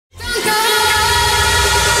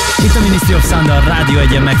Itt a Ministry of Sound a Rádió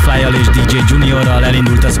 1-en McFly-jal és DJ Juniorral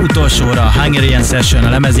elindult az utolsó óra a Hungarian Session a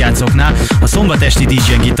lemezjátszóknál, a szombat esti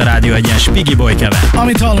DJ-nk itt a Rádió 1-en Spigiboy Kevin.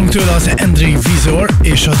 Amit hallunk tőle az Andrei Vizor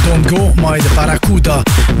és a Don't Go, majd a Barracuda,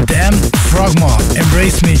 Damn, Frogma,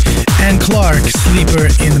 Embrace Me, Ann Clark,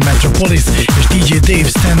 Sleeper in Metropolis és DJ Dave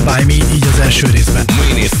Stand By Me így az első részben.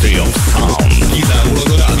 Ministry of Sound, kizárólag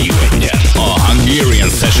a Rádió 1-en, a Hungarian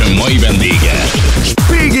Session mai vendége,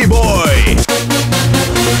 Spigiboy!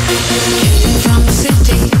 From the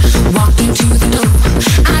city, walking to the door.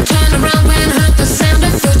 I turned around when I heard the sound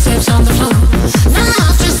of footsteps on the floor.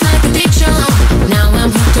 Now just like a big show. Now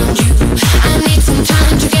I'm hooked on you. I need some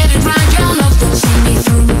time to get it right. Your love will see me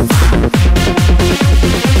through.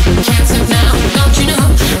 Can't stop now, don't you know?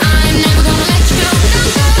 I'm never gonna let you go.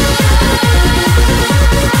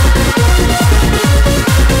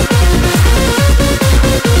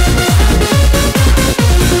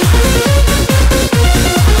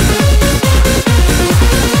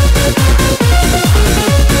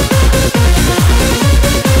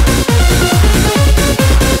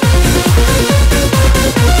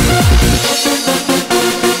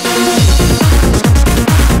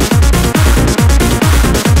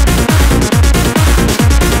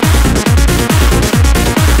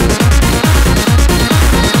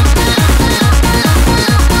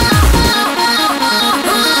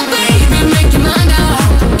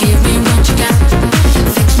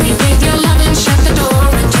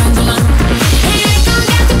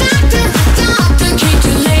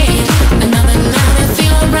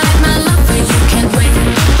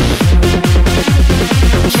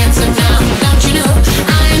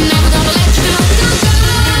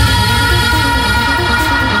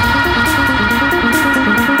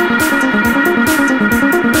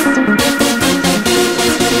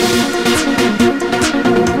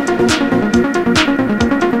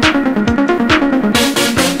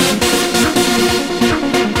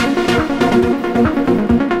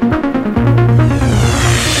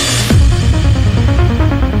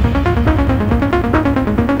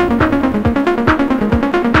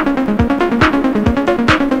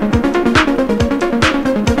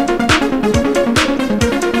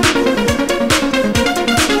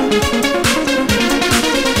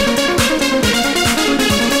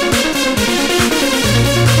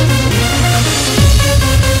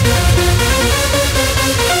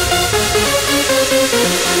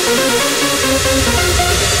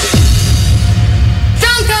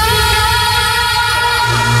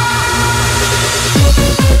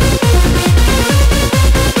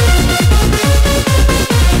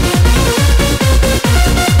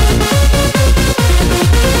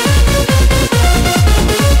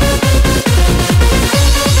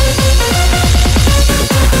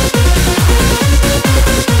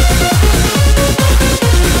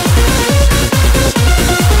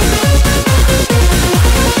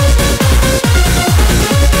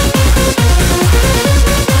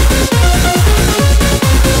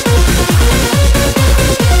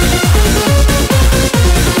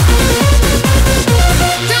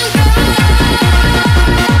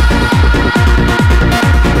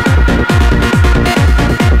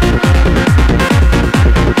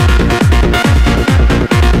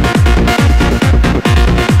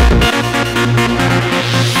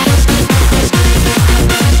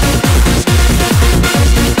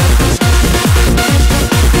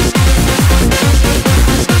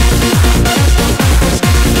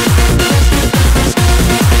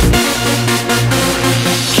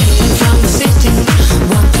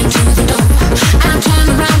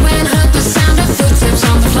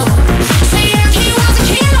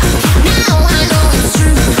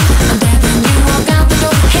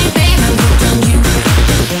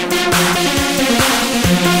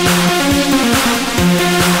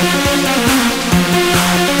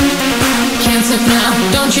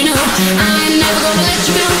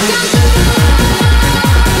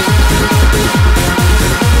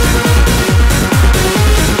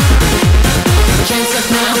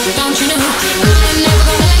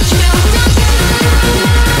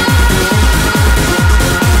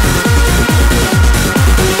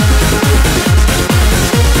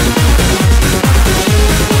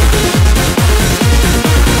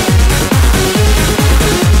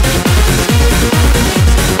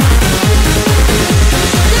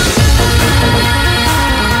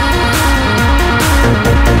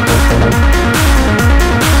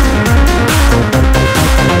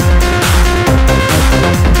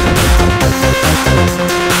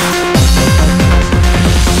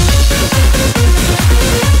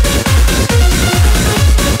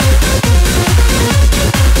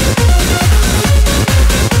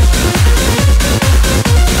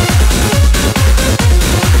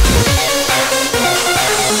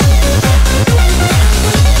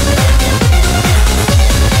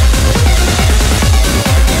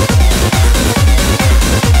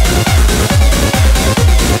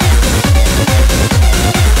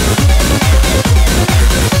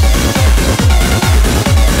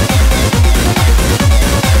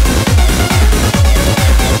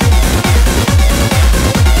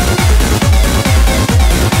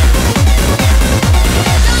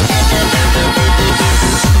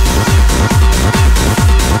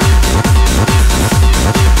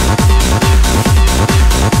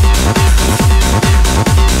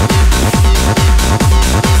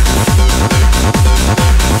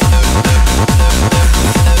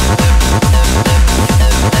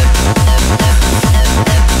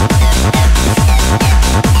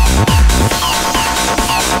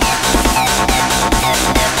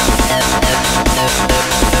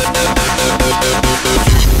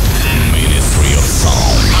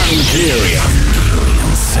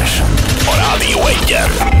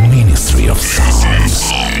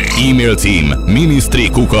 E-mail cím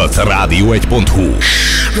ministry@radio1.hu.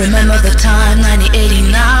 Remember the time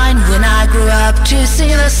 1989 when I grew up to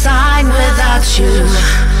see the sign. Without you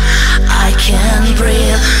I can't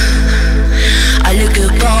breathe. I look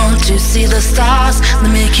upon to see the stars, the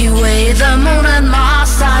Milky Way, the moon and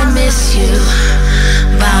Mars. I miss you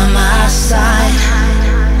by my side.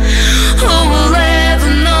 Who will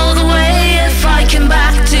ever know the way if I came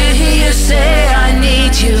back to hear you say I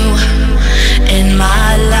need you in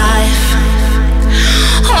my life?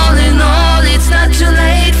 All in all, it's not too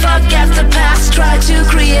late. Forget the past, try to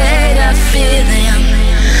create a feeling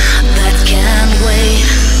that can't wait.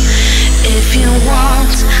 If you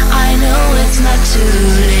want, I know it's not too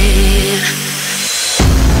late.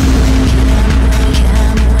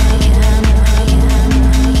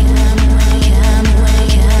 Can't wait.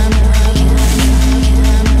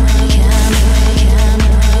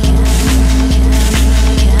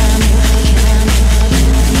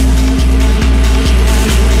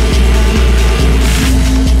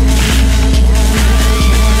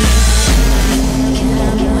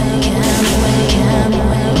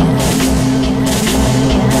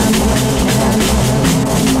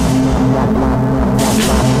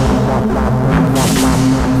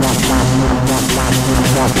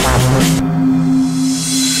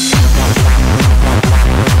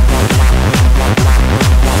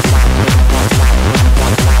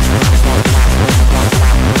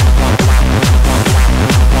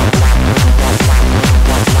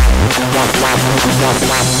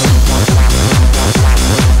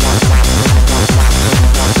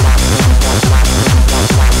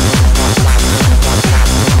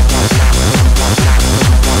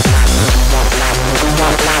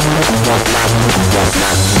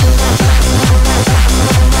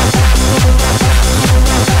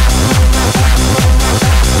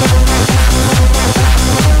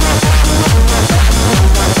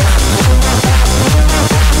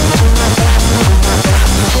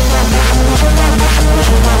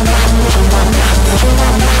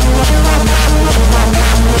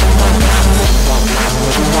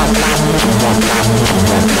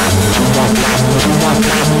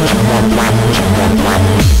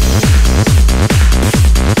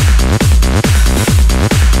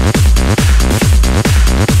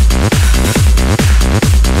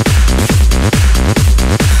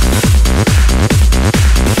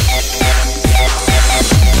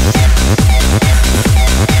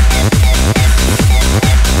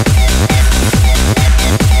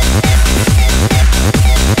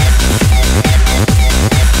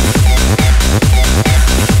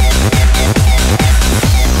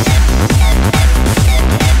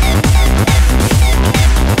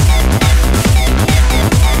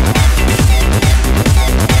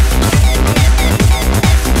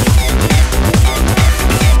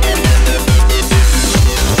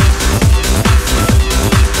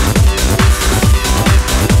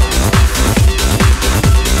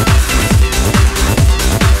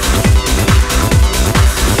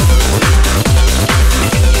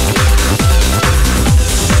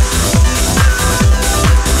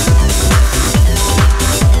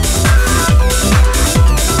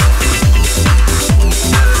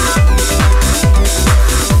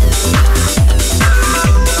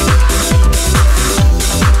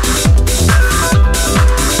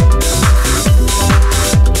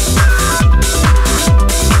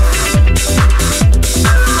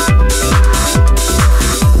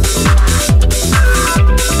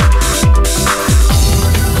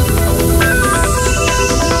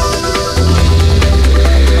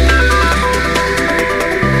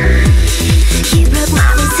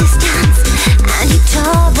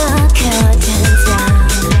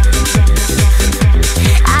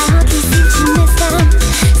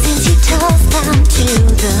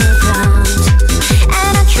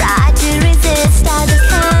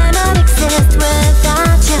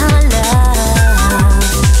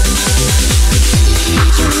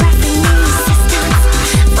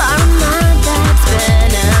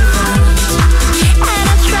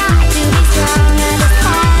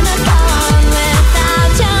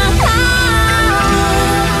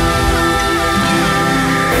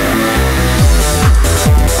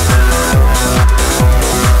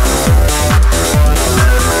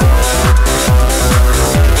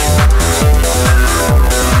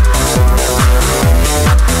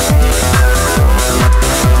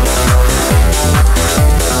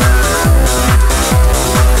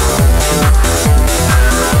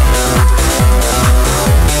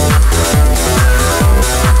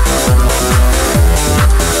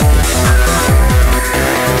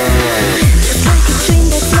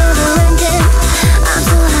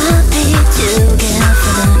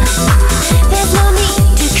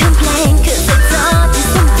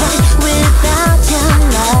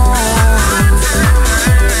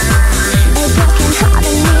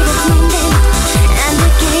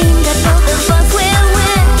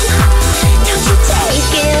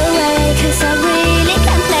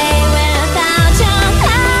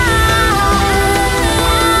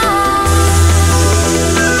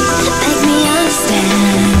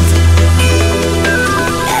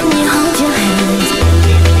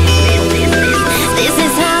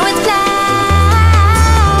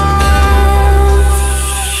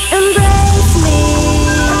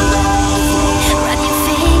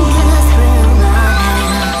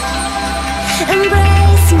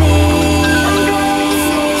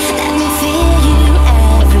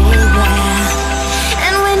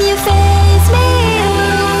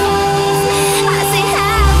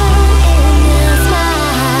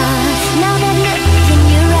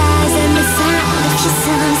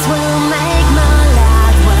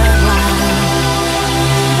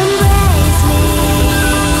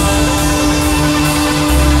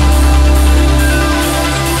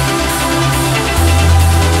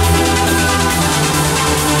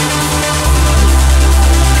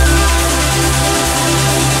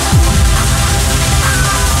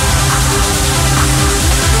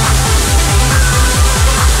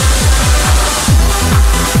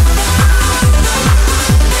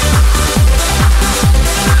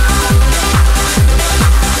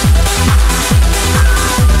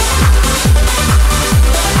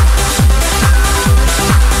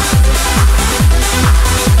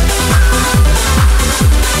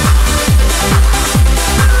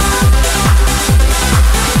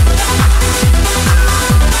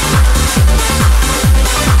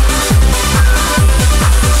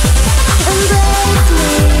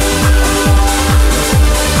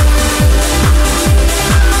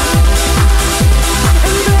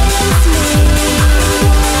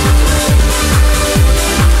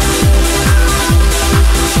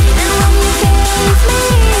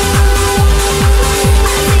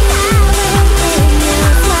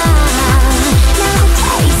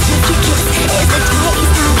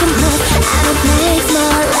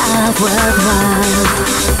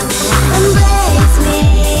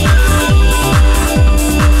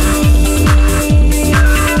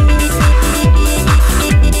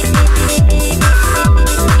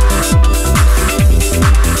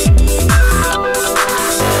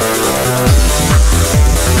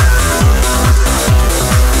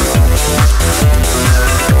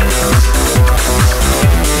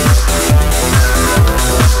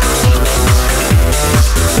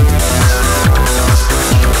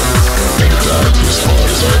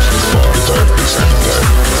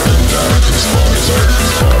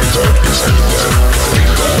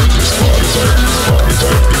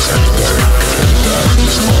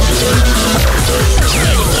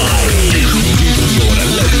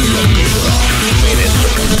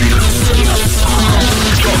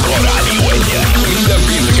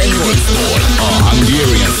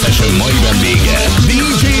 Session mai vendége,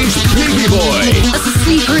 DJ Spigiboy. As a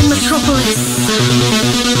sleeper in Metropolis.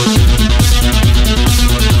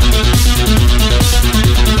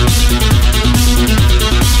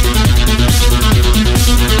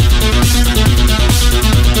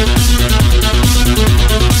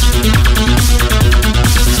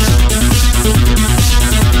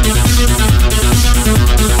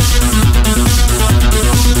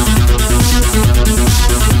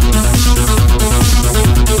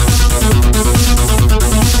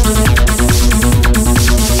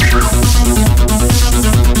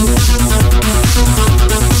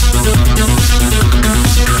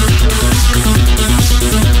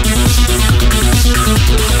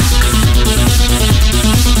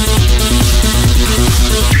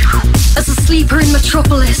 In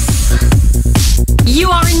Metropolis, you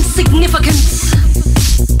are insignificant.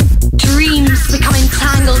 Dreams become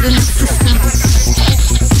entangled in the system.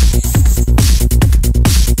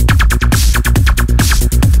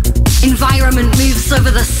 Environment moves over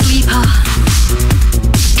the sleeper.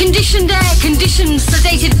 Conditioned air, conditioned,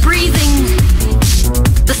 sedated breathing.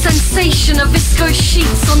 The sensation of viscose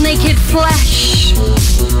sheets on naked flesh.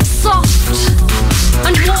 Soft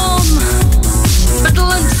and warm, but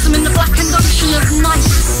lonesome in the blackened ocean of night.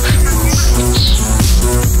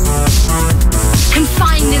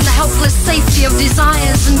 Confined in the helpless safety of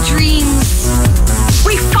desires and dreams,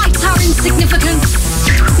 we fight our insignificance.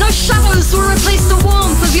 No shadows will replace the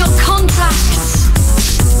warmth of your contact.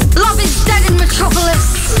 Love is dead in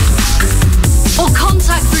Metropolis. Or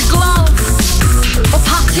contact through glove, or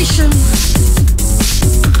partition.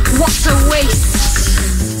 What a waste.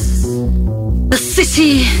 The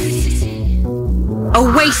city, a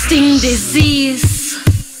wasting disease.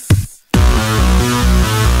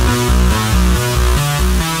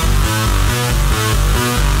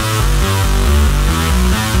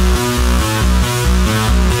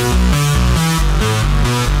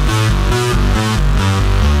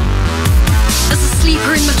 As a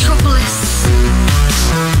sleeper in Metropolis,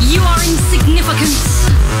 you are insignificant.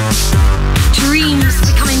 Dreams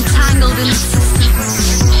become entangled in the system.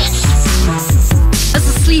 As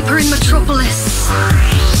a sleeper in Metropolis,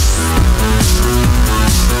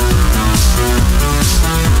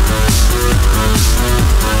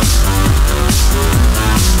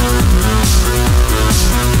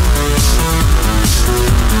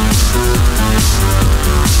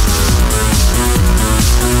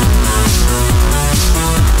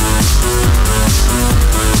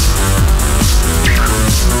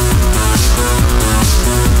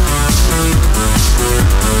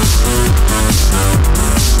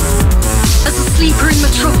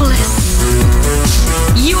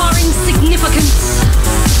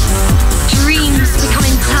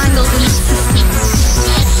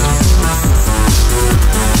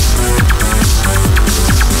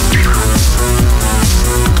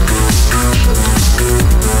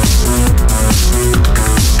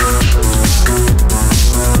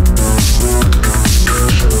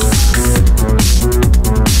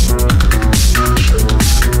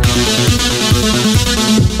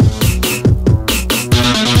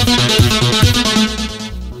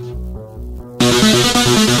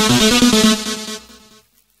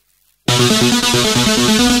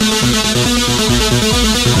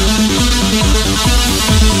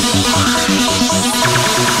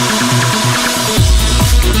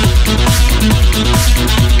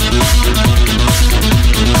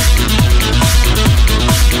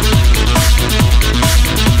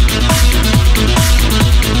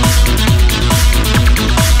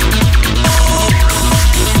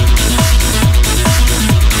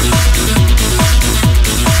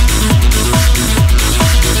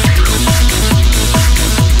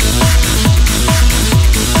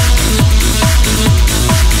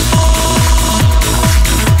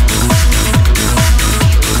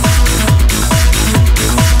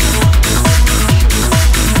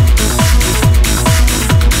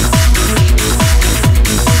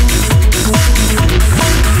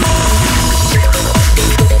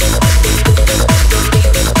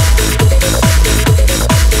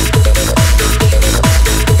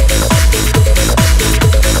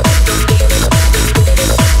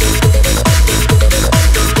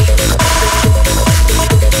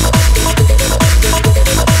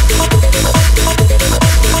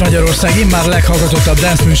 Magyarország immár leghallgatottabb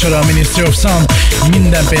dance műsora, a Ministry of Sound.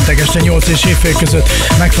 Minden péntek este 8 és éjfél között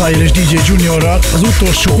McFly és DJ Juniorral. Az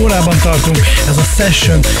utolsó órában tartunk, ez a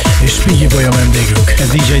Session, és Spigiboy a vendégünk. Ez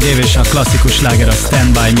DJ Dave és a klasszikus sláger a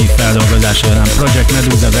Stand By Me feldolgozása, hanem Project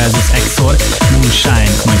Medusa vs. Exor,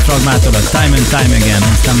 Moonshine, majd fragmától a Time and Time Again,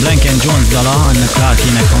 aztán Blank & Jones dala, Anna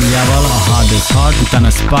Clarkinek hangjával, a Hard is Hard, utána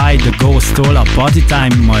Spy, The Ghost-tól, a Party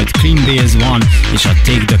Time, majd Cream Base One és a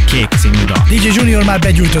Take the Cake című dal. DJ Junior már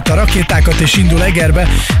begyújtotta a rakétákat és indul Egerbe,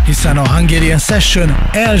 hiszen a Hungarian Session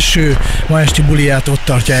első ma esti buliját ott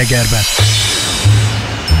tartja Egerben.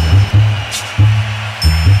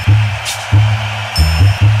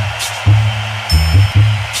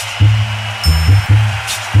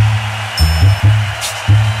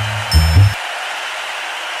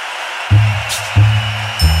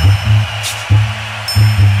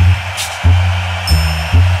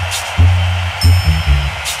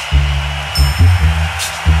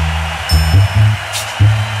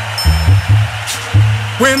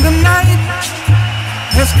 When the night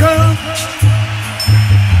has come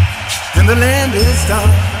and the land is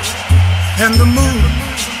dark and the moon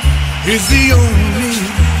is the only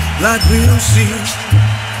light we'll see.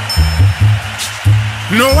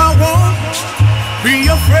 No, I won't be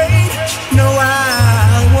afraid. No,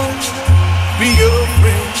 I won't be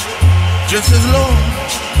afraid. Just as long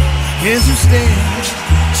as you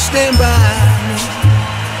stand by me.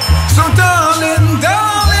 So darling,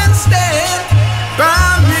 darling, stand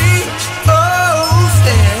by me, oh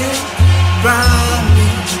stand by me,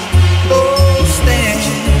 oh stand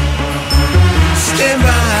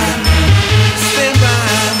by me, stand by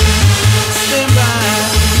me, stand by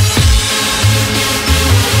me.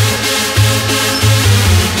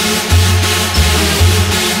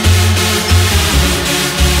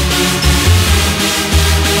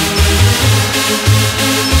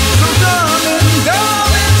 So darling,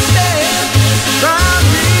 darling, stand by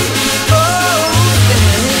me, oh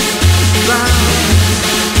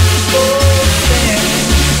stand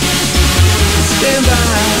by, stand by,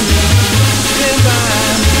 stand by.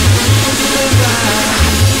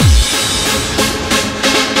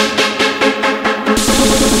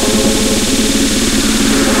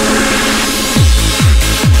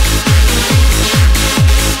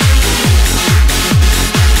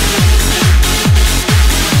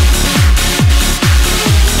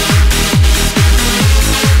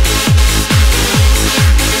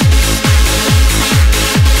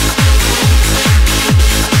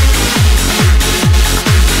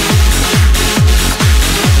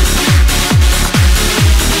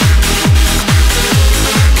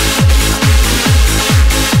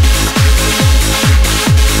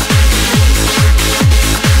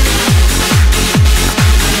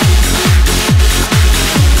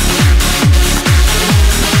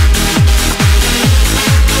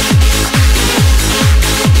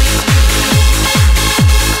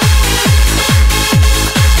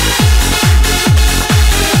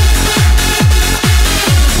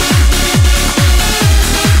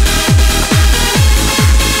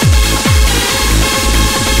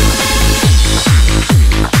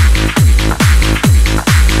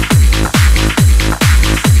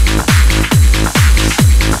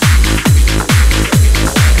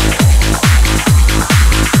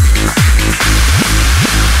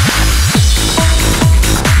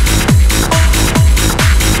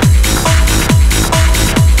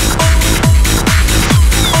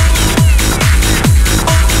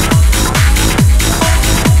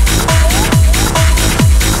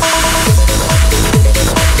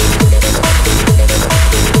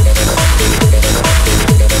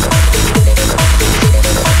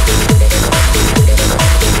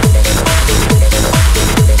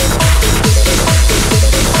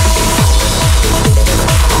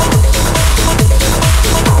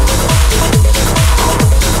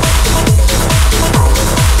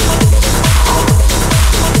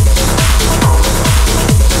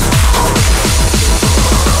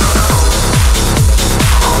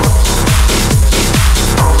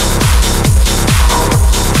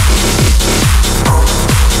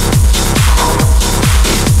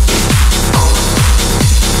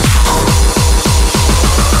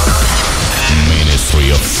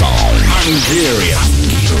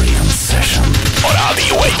 Hungarian Session. A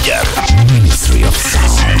Rádió 1-en. Ministry of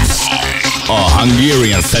Sound. A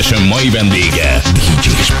Hungarian Session mai vendége DJ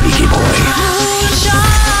Spigiboy.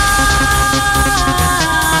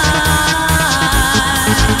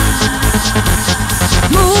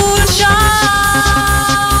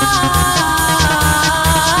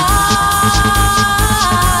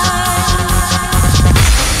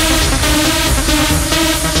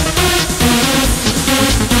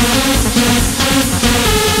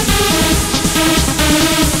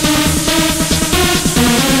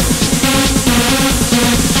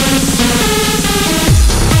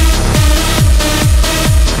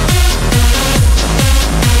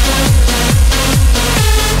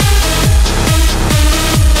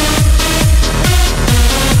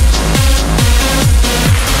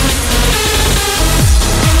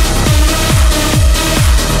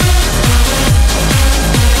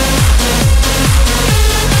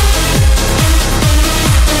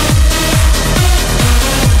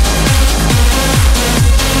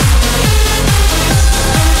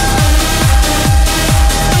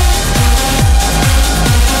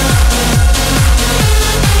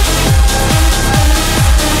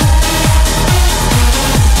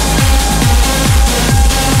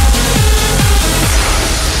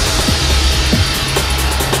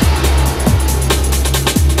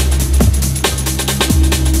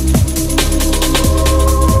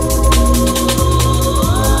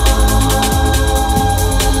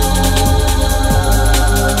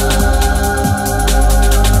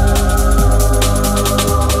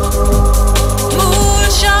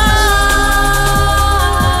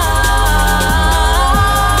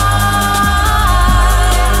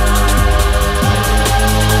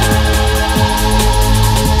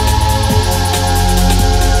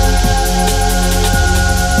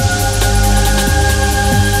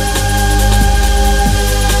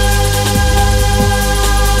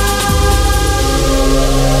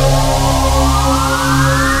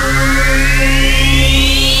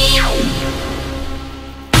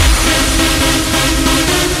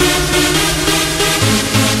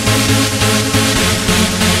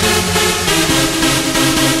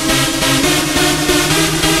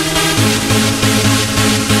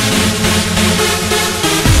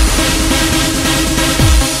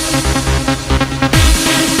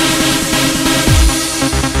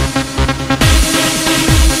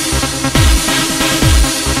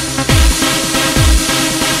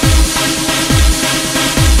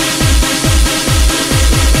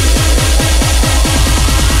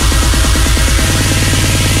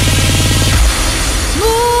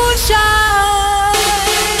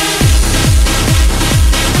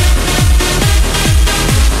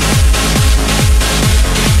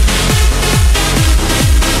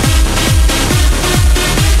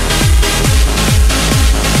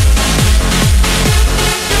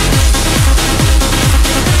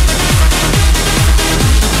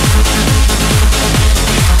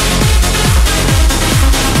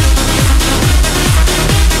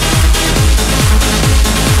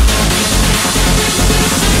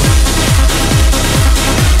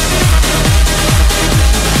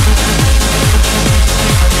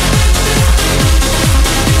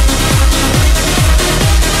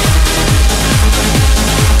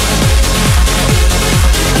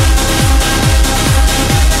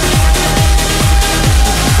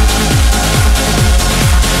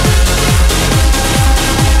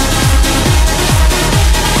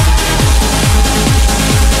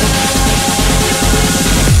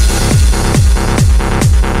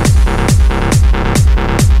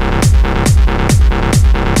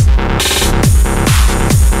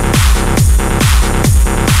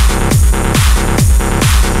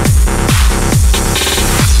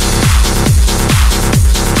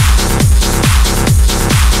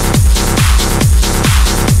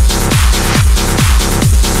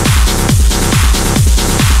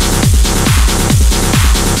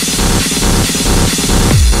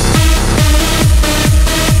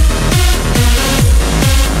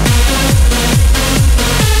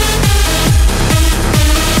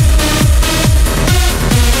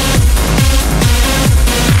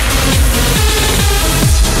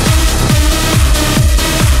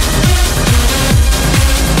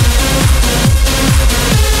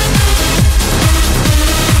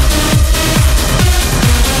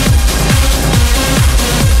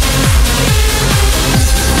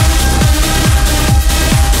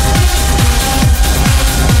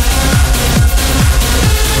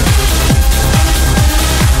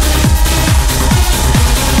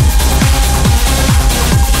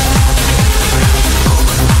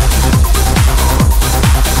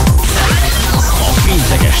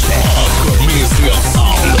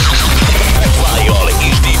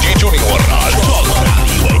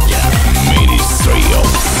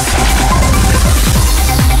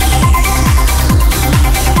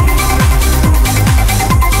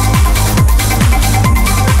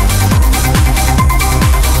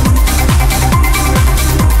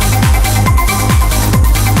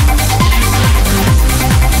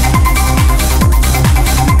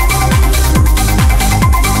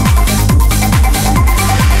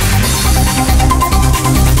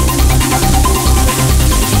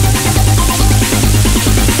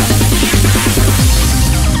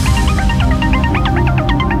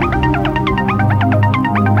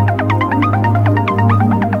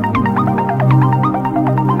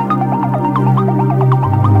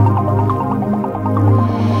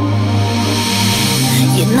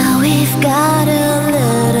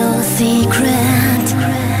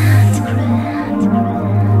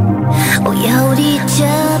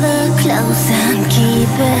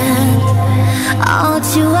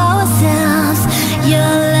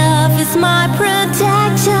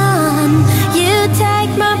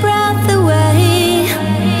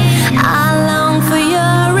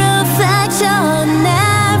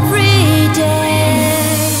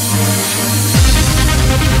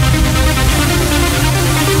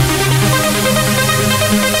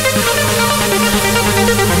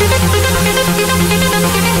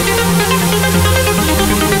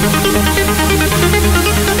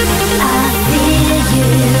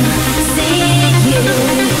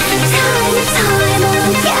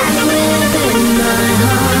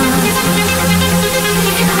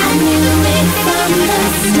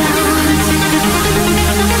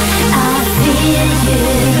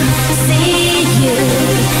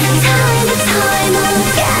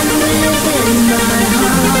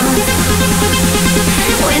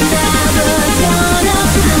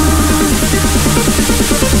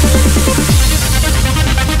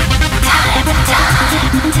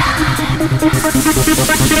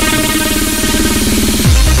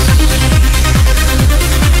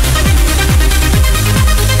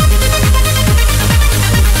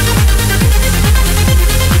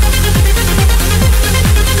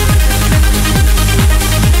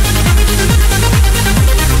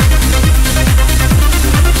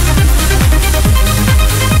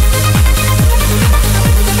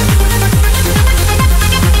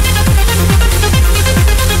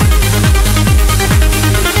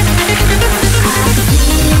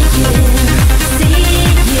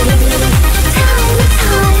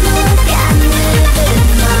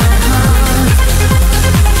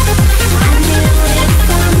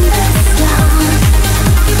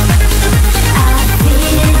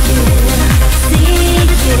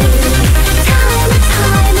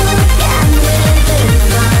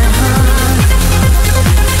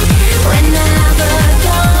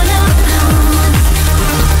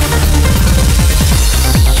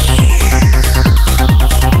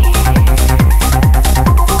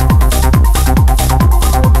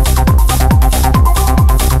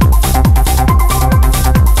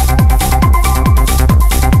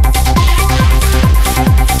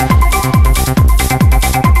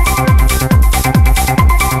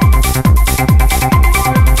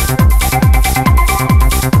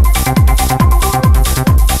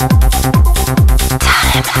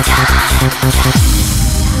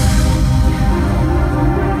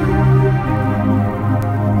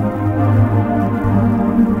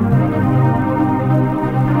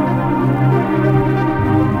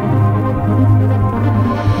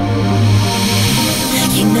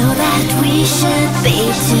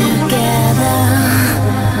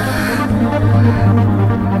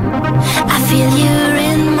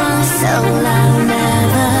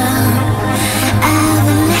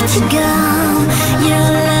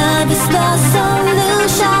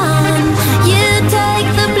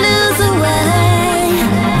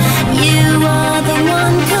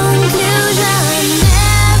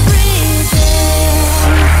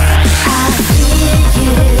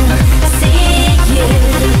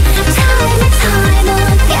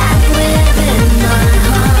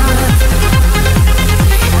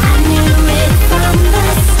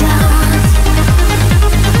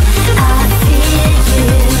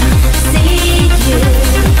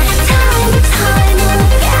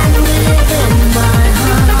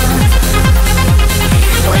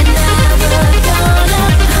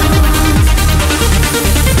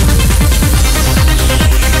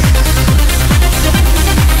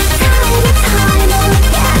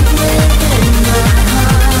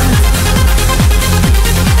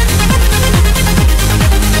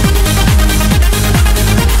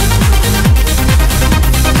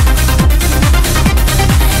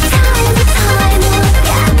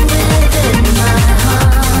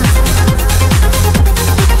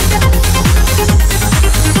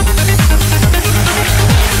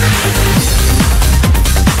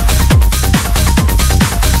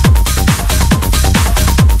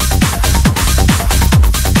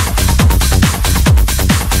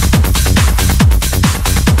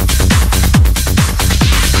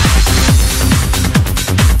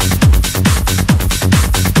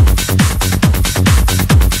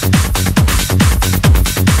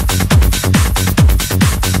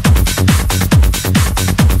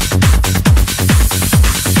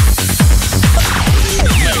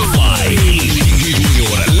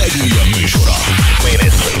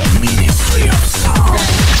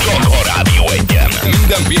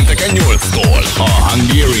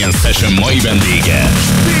 Hungarian Session mai vendége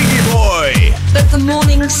Spigiboy. Let the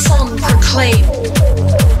morning sun proclaim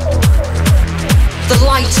the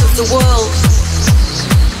light of the world.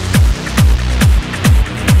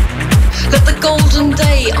 Let the golden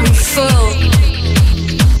day unfurl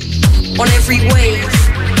on every wave,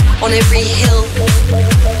 on every hill.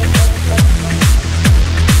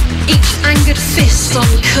 Each angered fist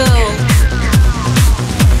uncurl,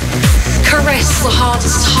 caress the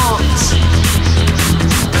hardest heart.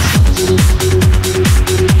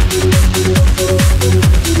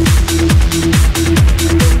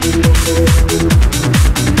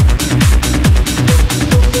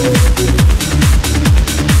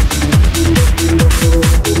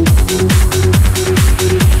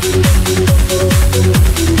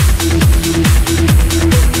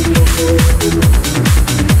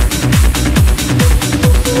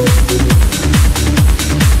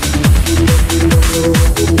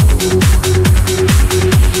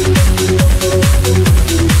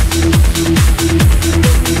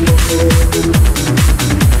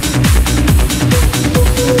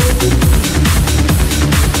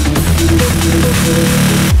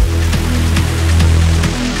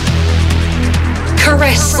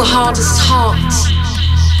 Caress the hardest heart.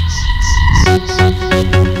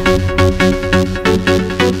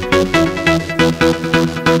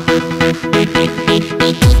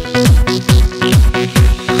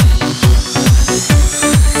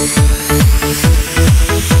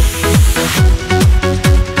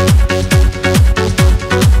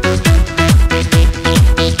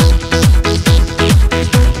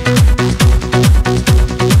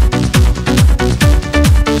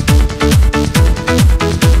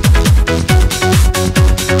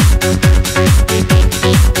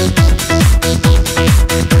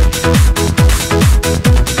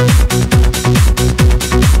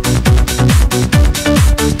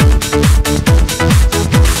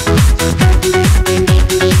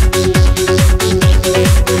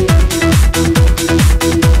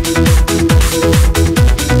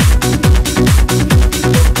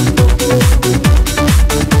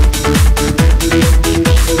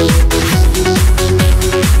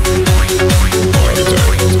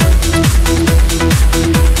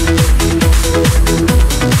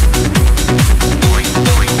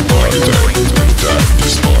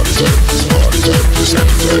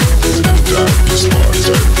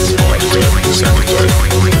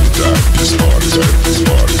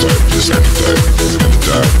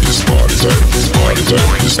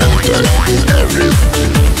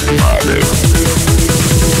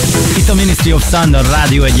 Sound a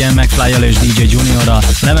Rádió 1-en McFly-jal és DJ Juniorral.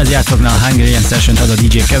 Lemezjátszóknál a Hungarian Session-t ad a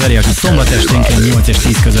DJ Keveri, aki szombat esténként 8 és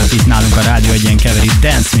 10 között itt nálunk a Rádió 1-en Keveri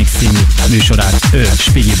Dance Mix című műsorát. Ő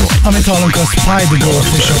Spigiboy. Amit hallunk a Spigiboy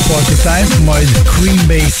és a Party Time, majd Cream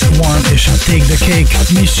Bass One és a Take the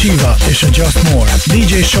Cake, Miss Shiva és a Just More,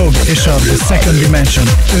 DJ Shog és a The Second Dimension,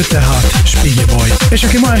 ő tehát Spigiboy. És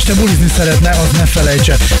aki ma este bulizni szeretne, az ne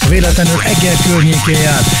felejtse, ha véletlenül Eger környékén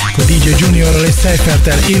jár, akkor DJ Juniorral és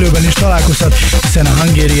Seiferttel élőben is találkozhat, hiszen a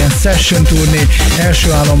Hungarian Session turné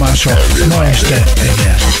első állomása ma este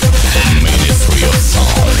Eger. Ministry of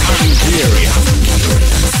Sound Hungarian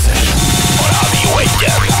Session a Rádió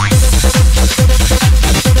 1-en.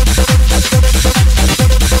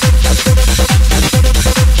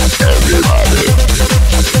 Everybody.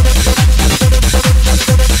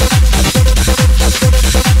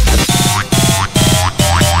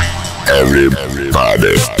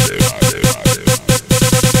 Everybody.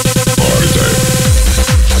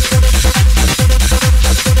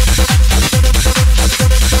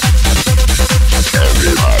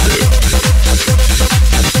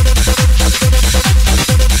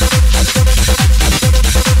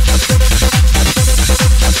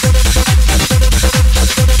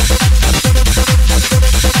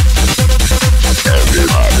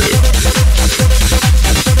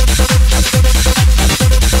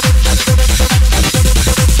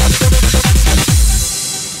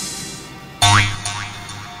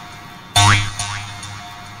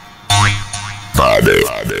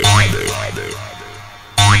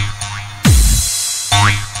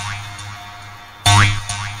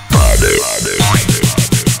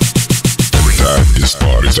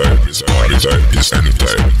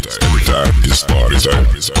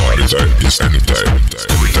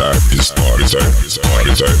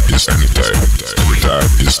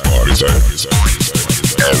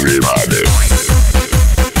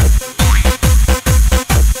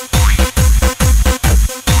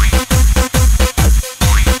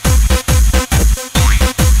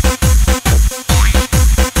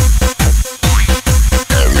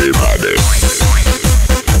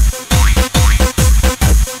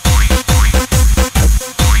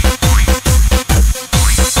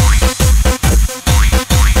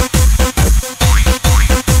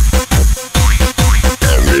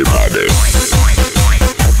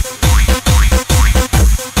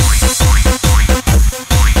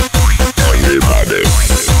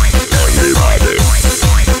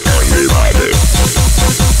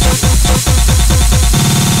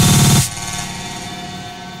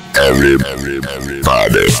 Everybody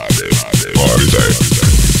party.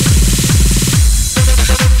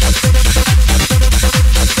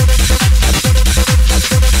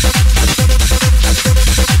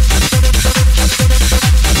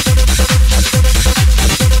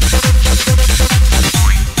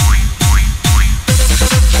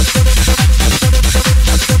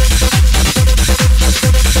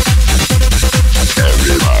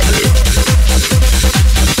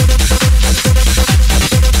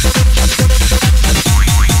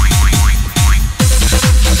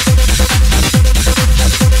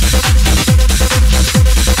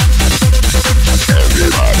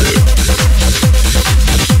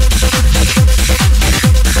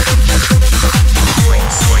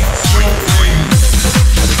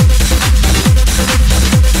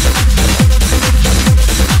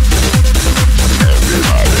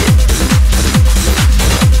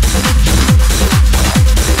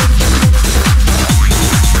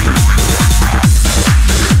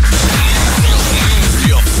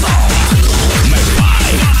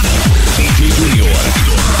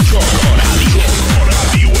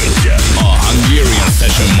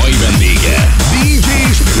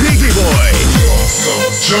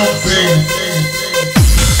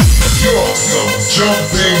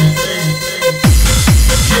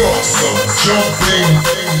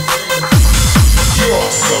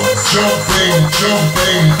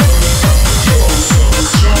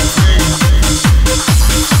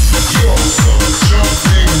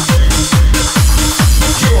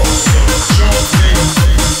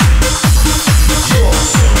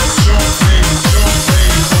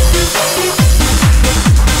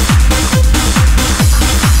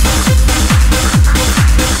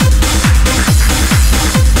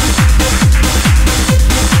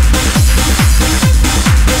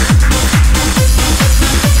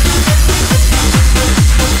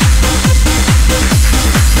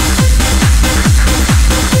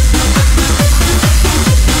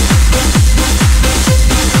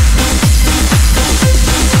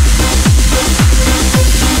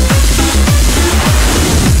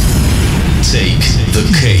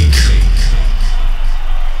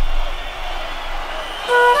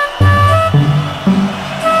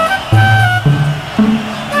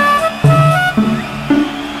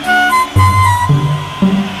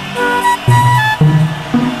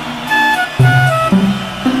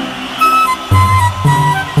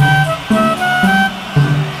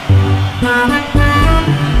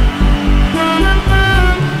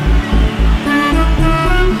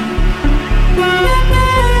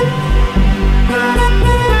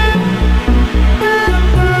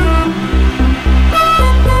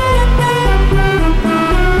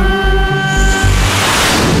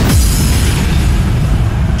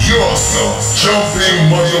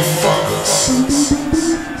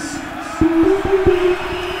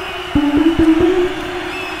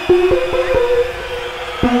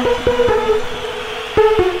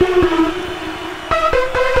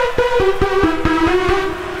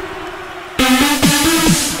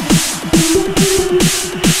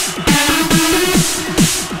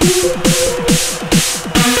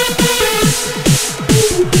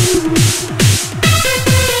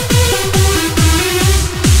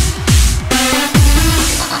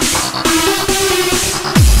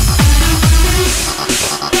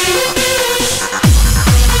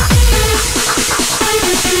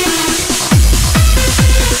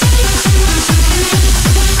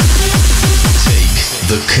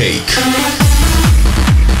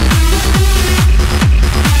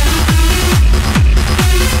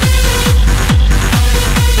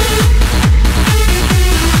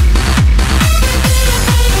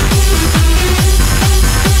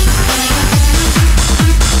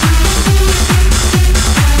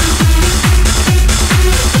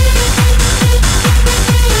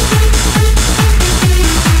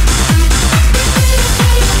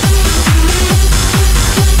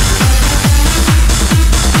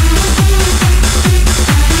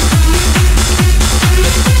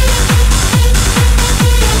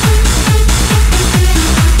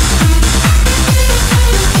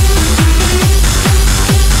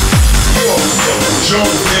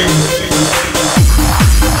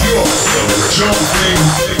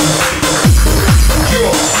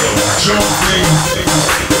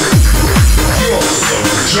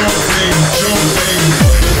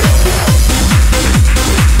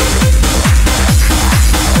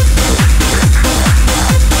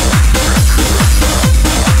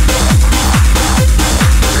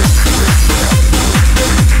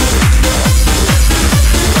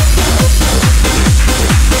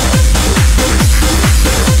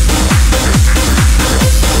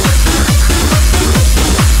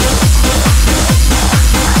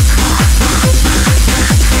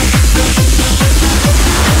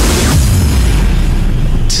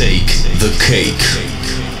 Cake.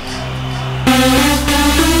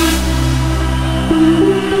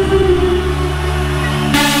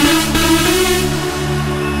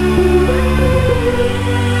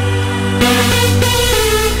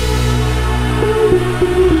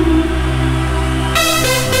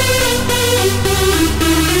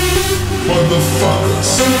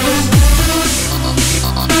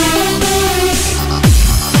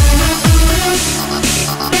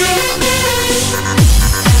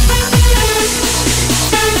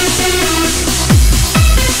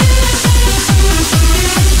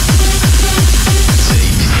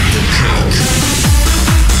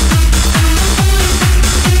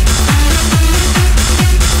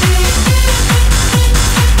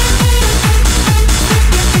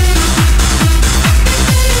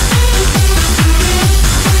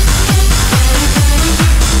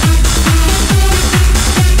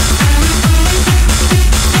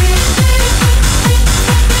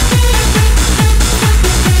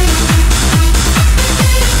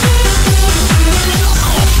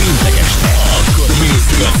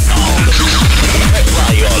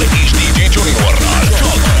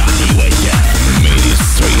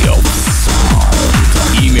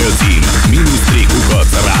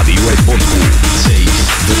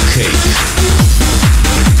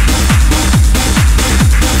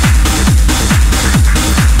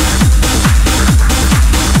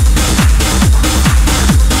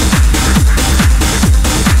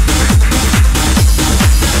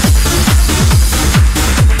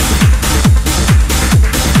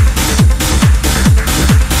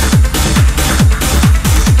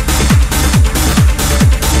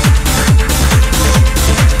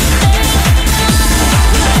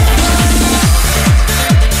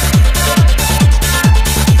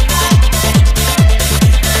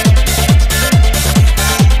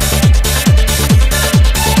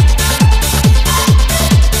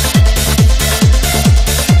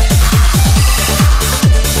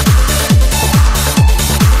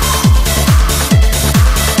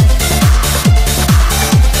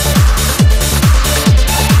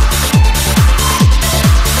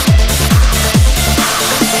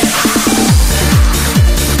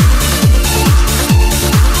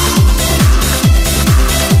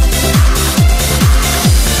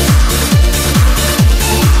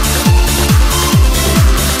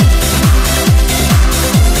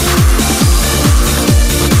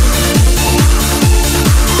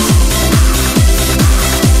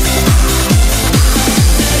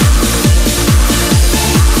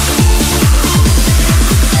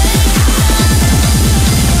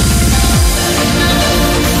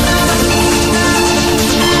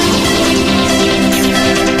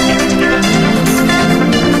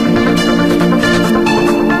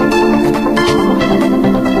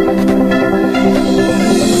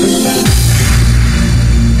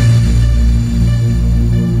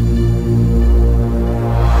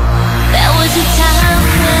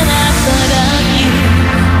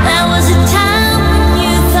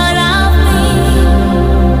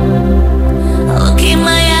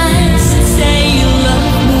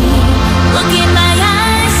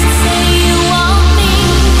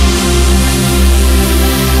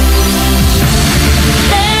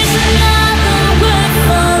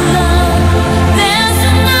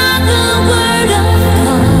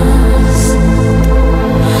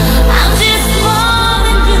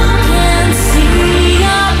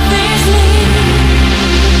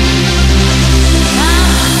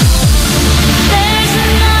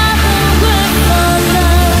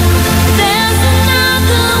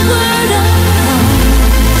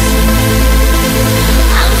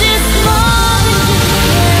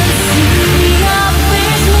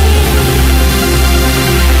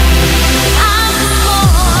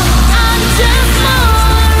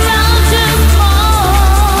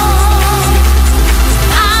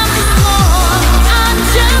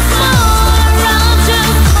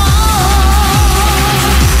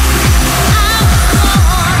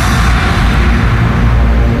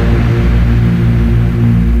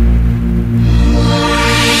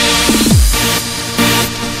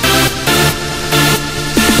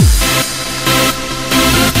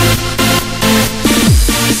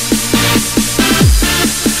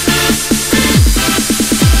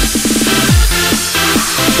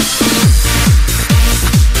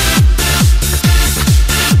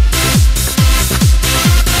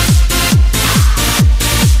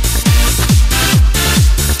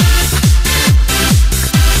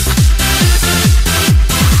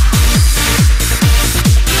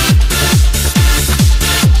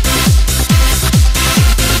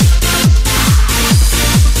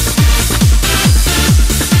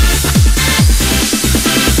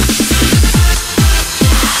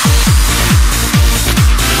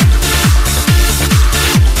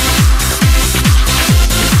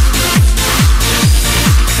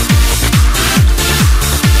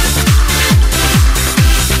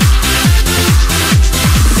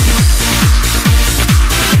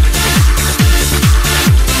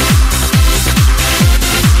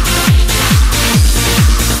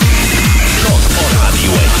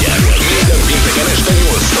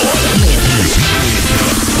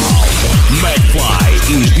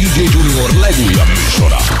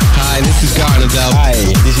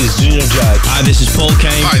 is Junior Jack. Hi, this is Paul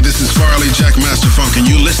Kane. Hi, this is Farley Jack Master Funk, and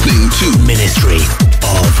you're listening to Ministry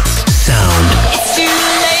of Sound. It's too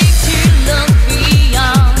late to look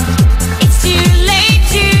beyond. It's too late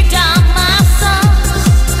to down my soul.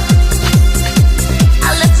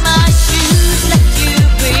 I left my shoes, left you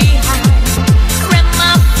behind. Ran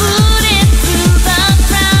my foot into the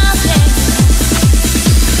crowded.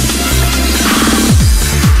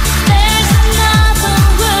 There's another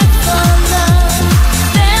word for love.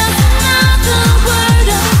 There's another word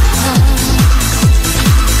of love.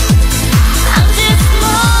 I'm just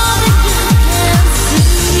more than you can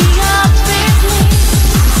see up in me.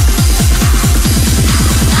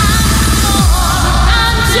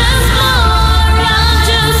 I'm just more, I'm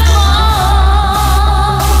just more.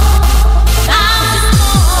 I'm just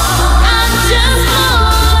more, I'm just more,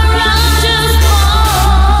 I'm just more.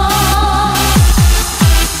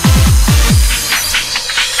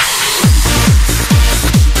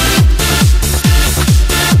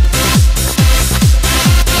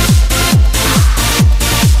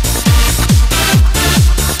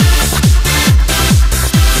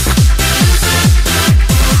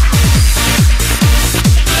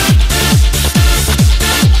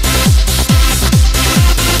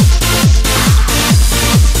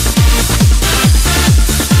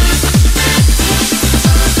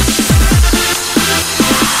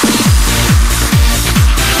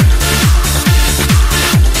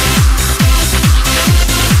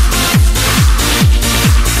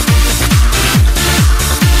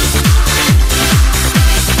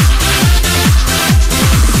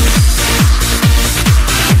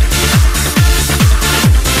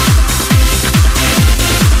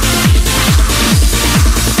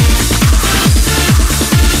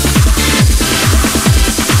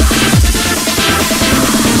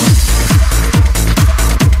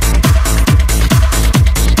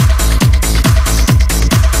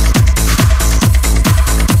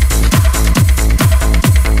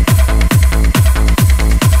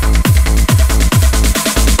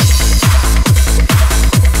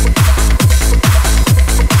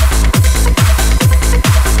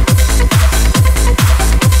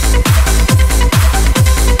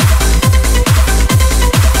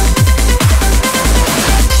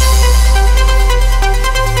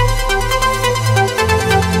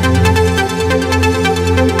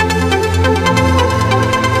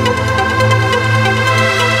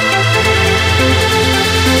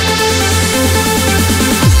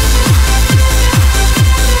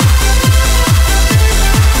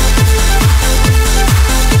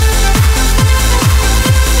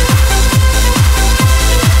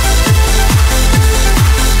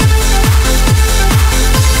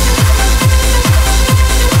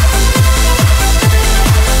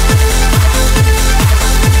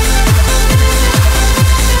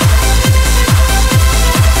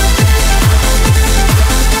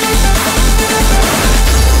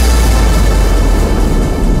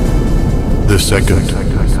 the second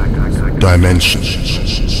dimension.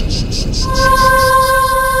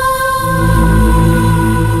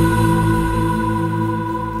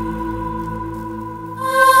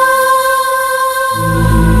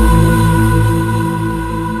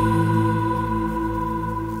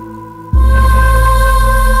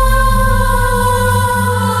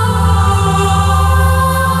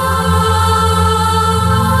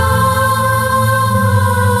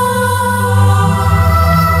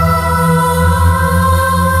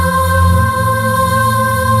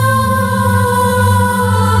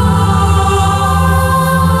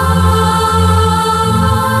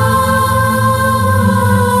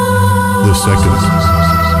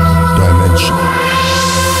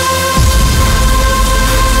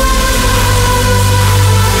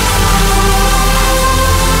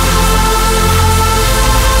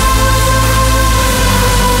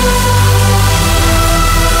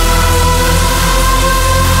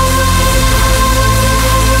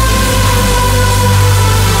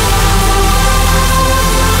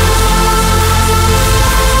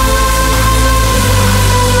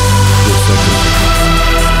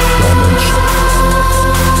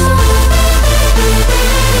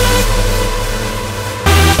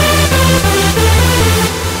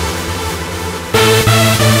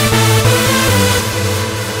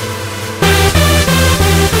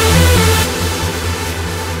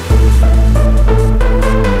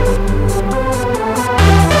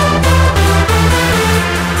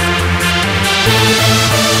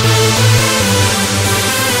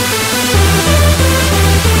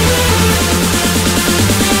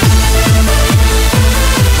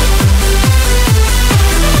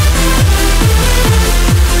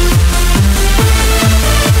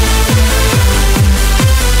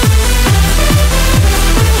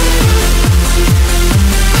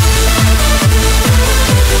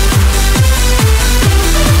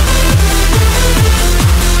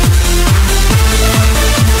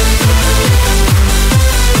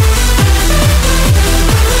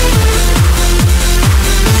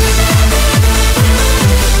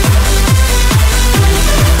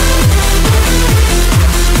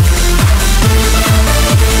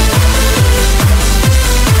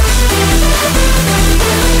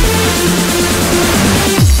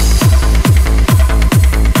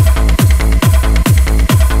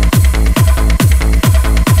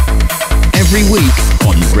 every week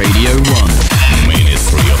on Radio 1.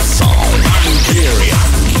 Ministry of Sound. Hungarian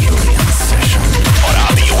Session. A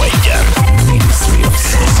Rádió 1-en. Ministry of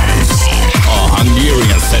Sound. A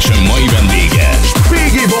Hungarian Session mai vendége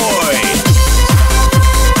Spigiboy.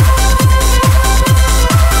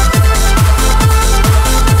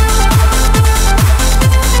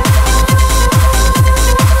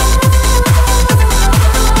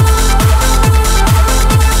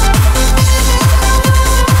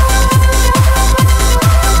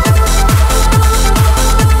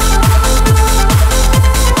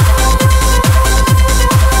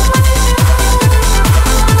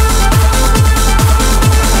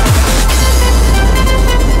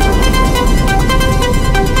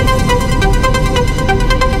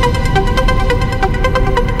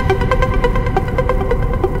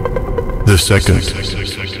 The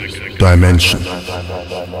second dimension.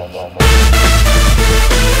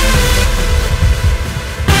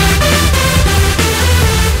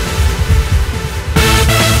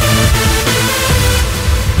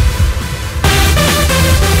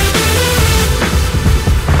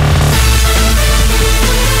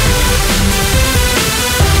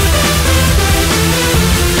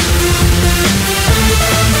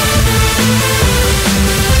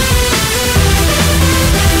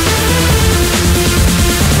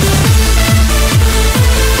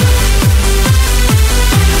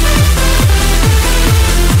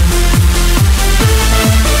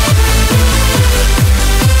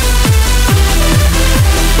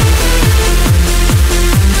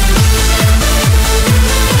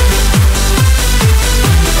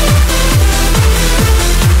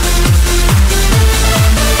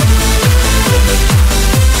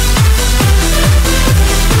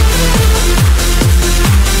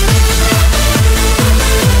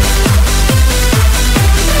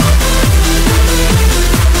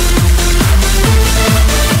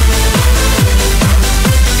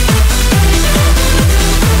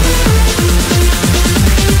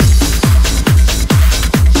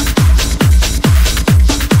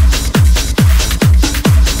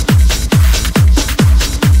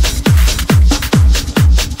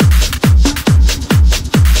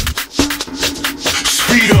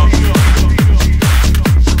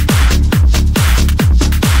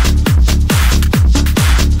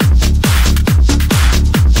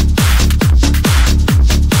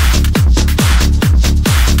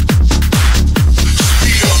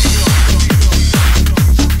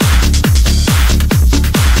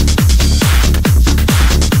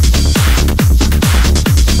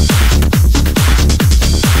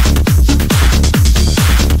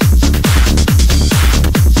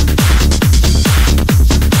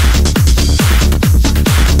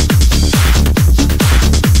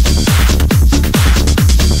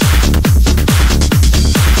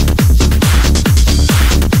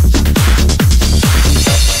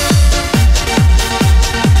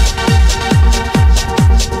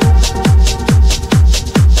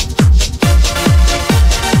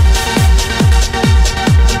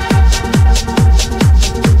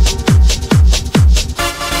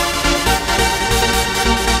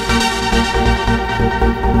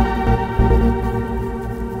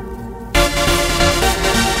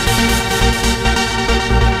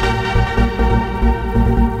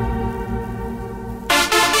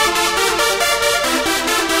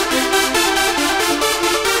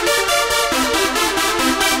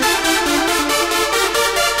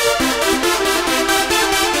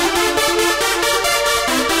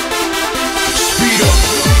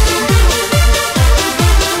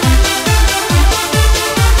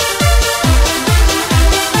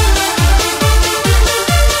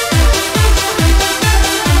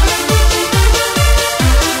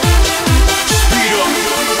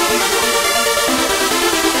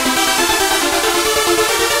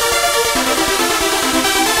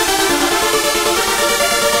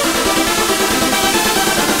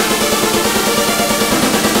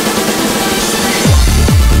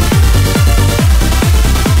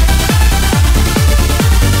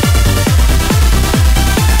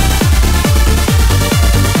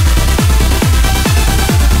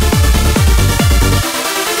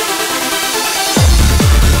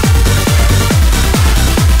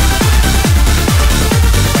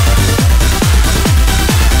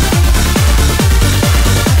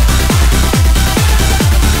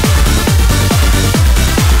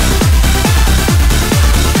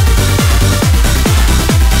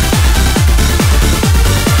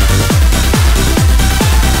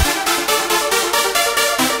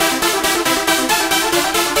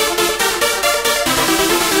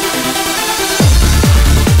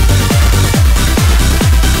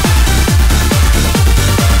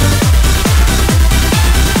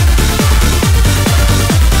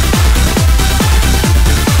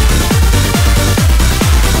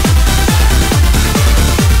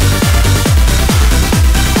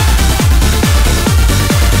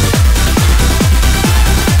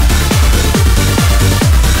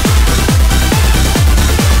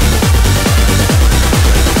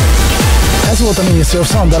 volt a Ministry of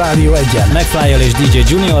Sound a Rádió 1-en. McFly-jal és DJ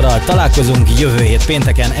Juniorral találkozunk jövő hét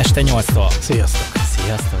pénteken este 8-tól. Sziasztok!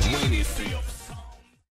 Sziasztok!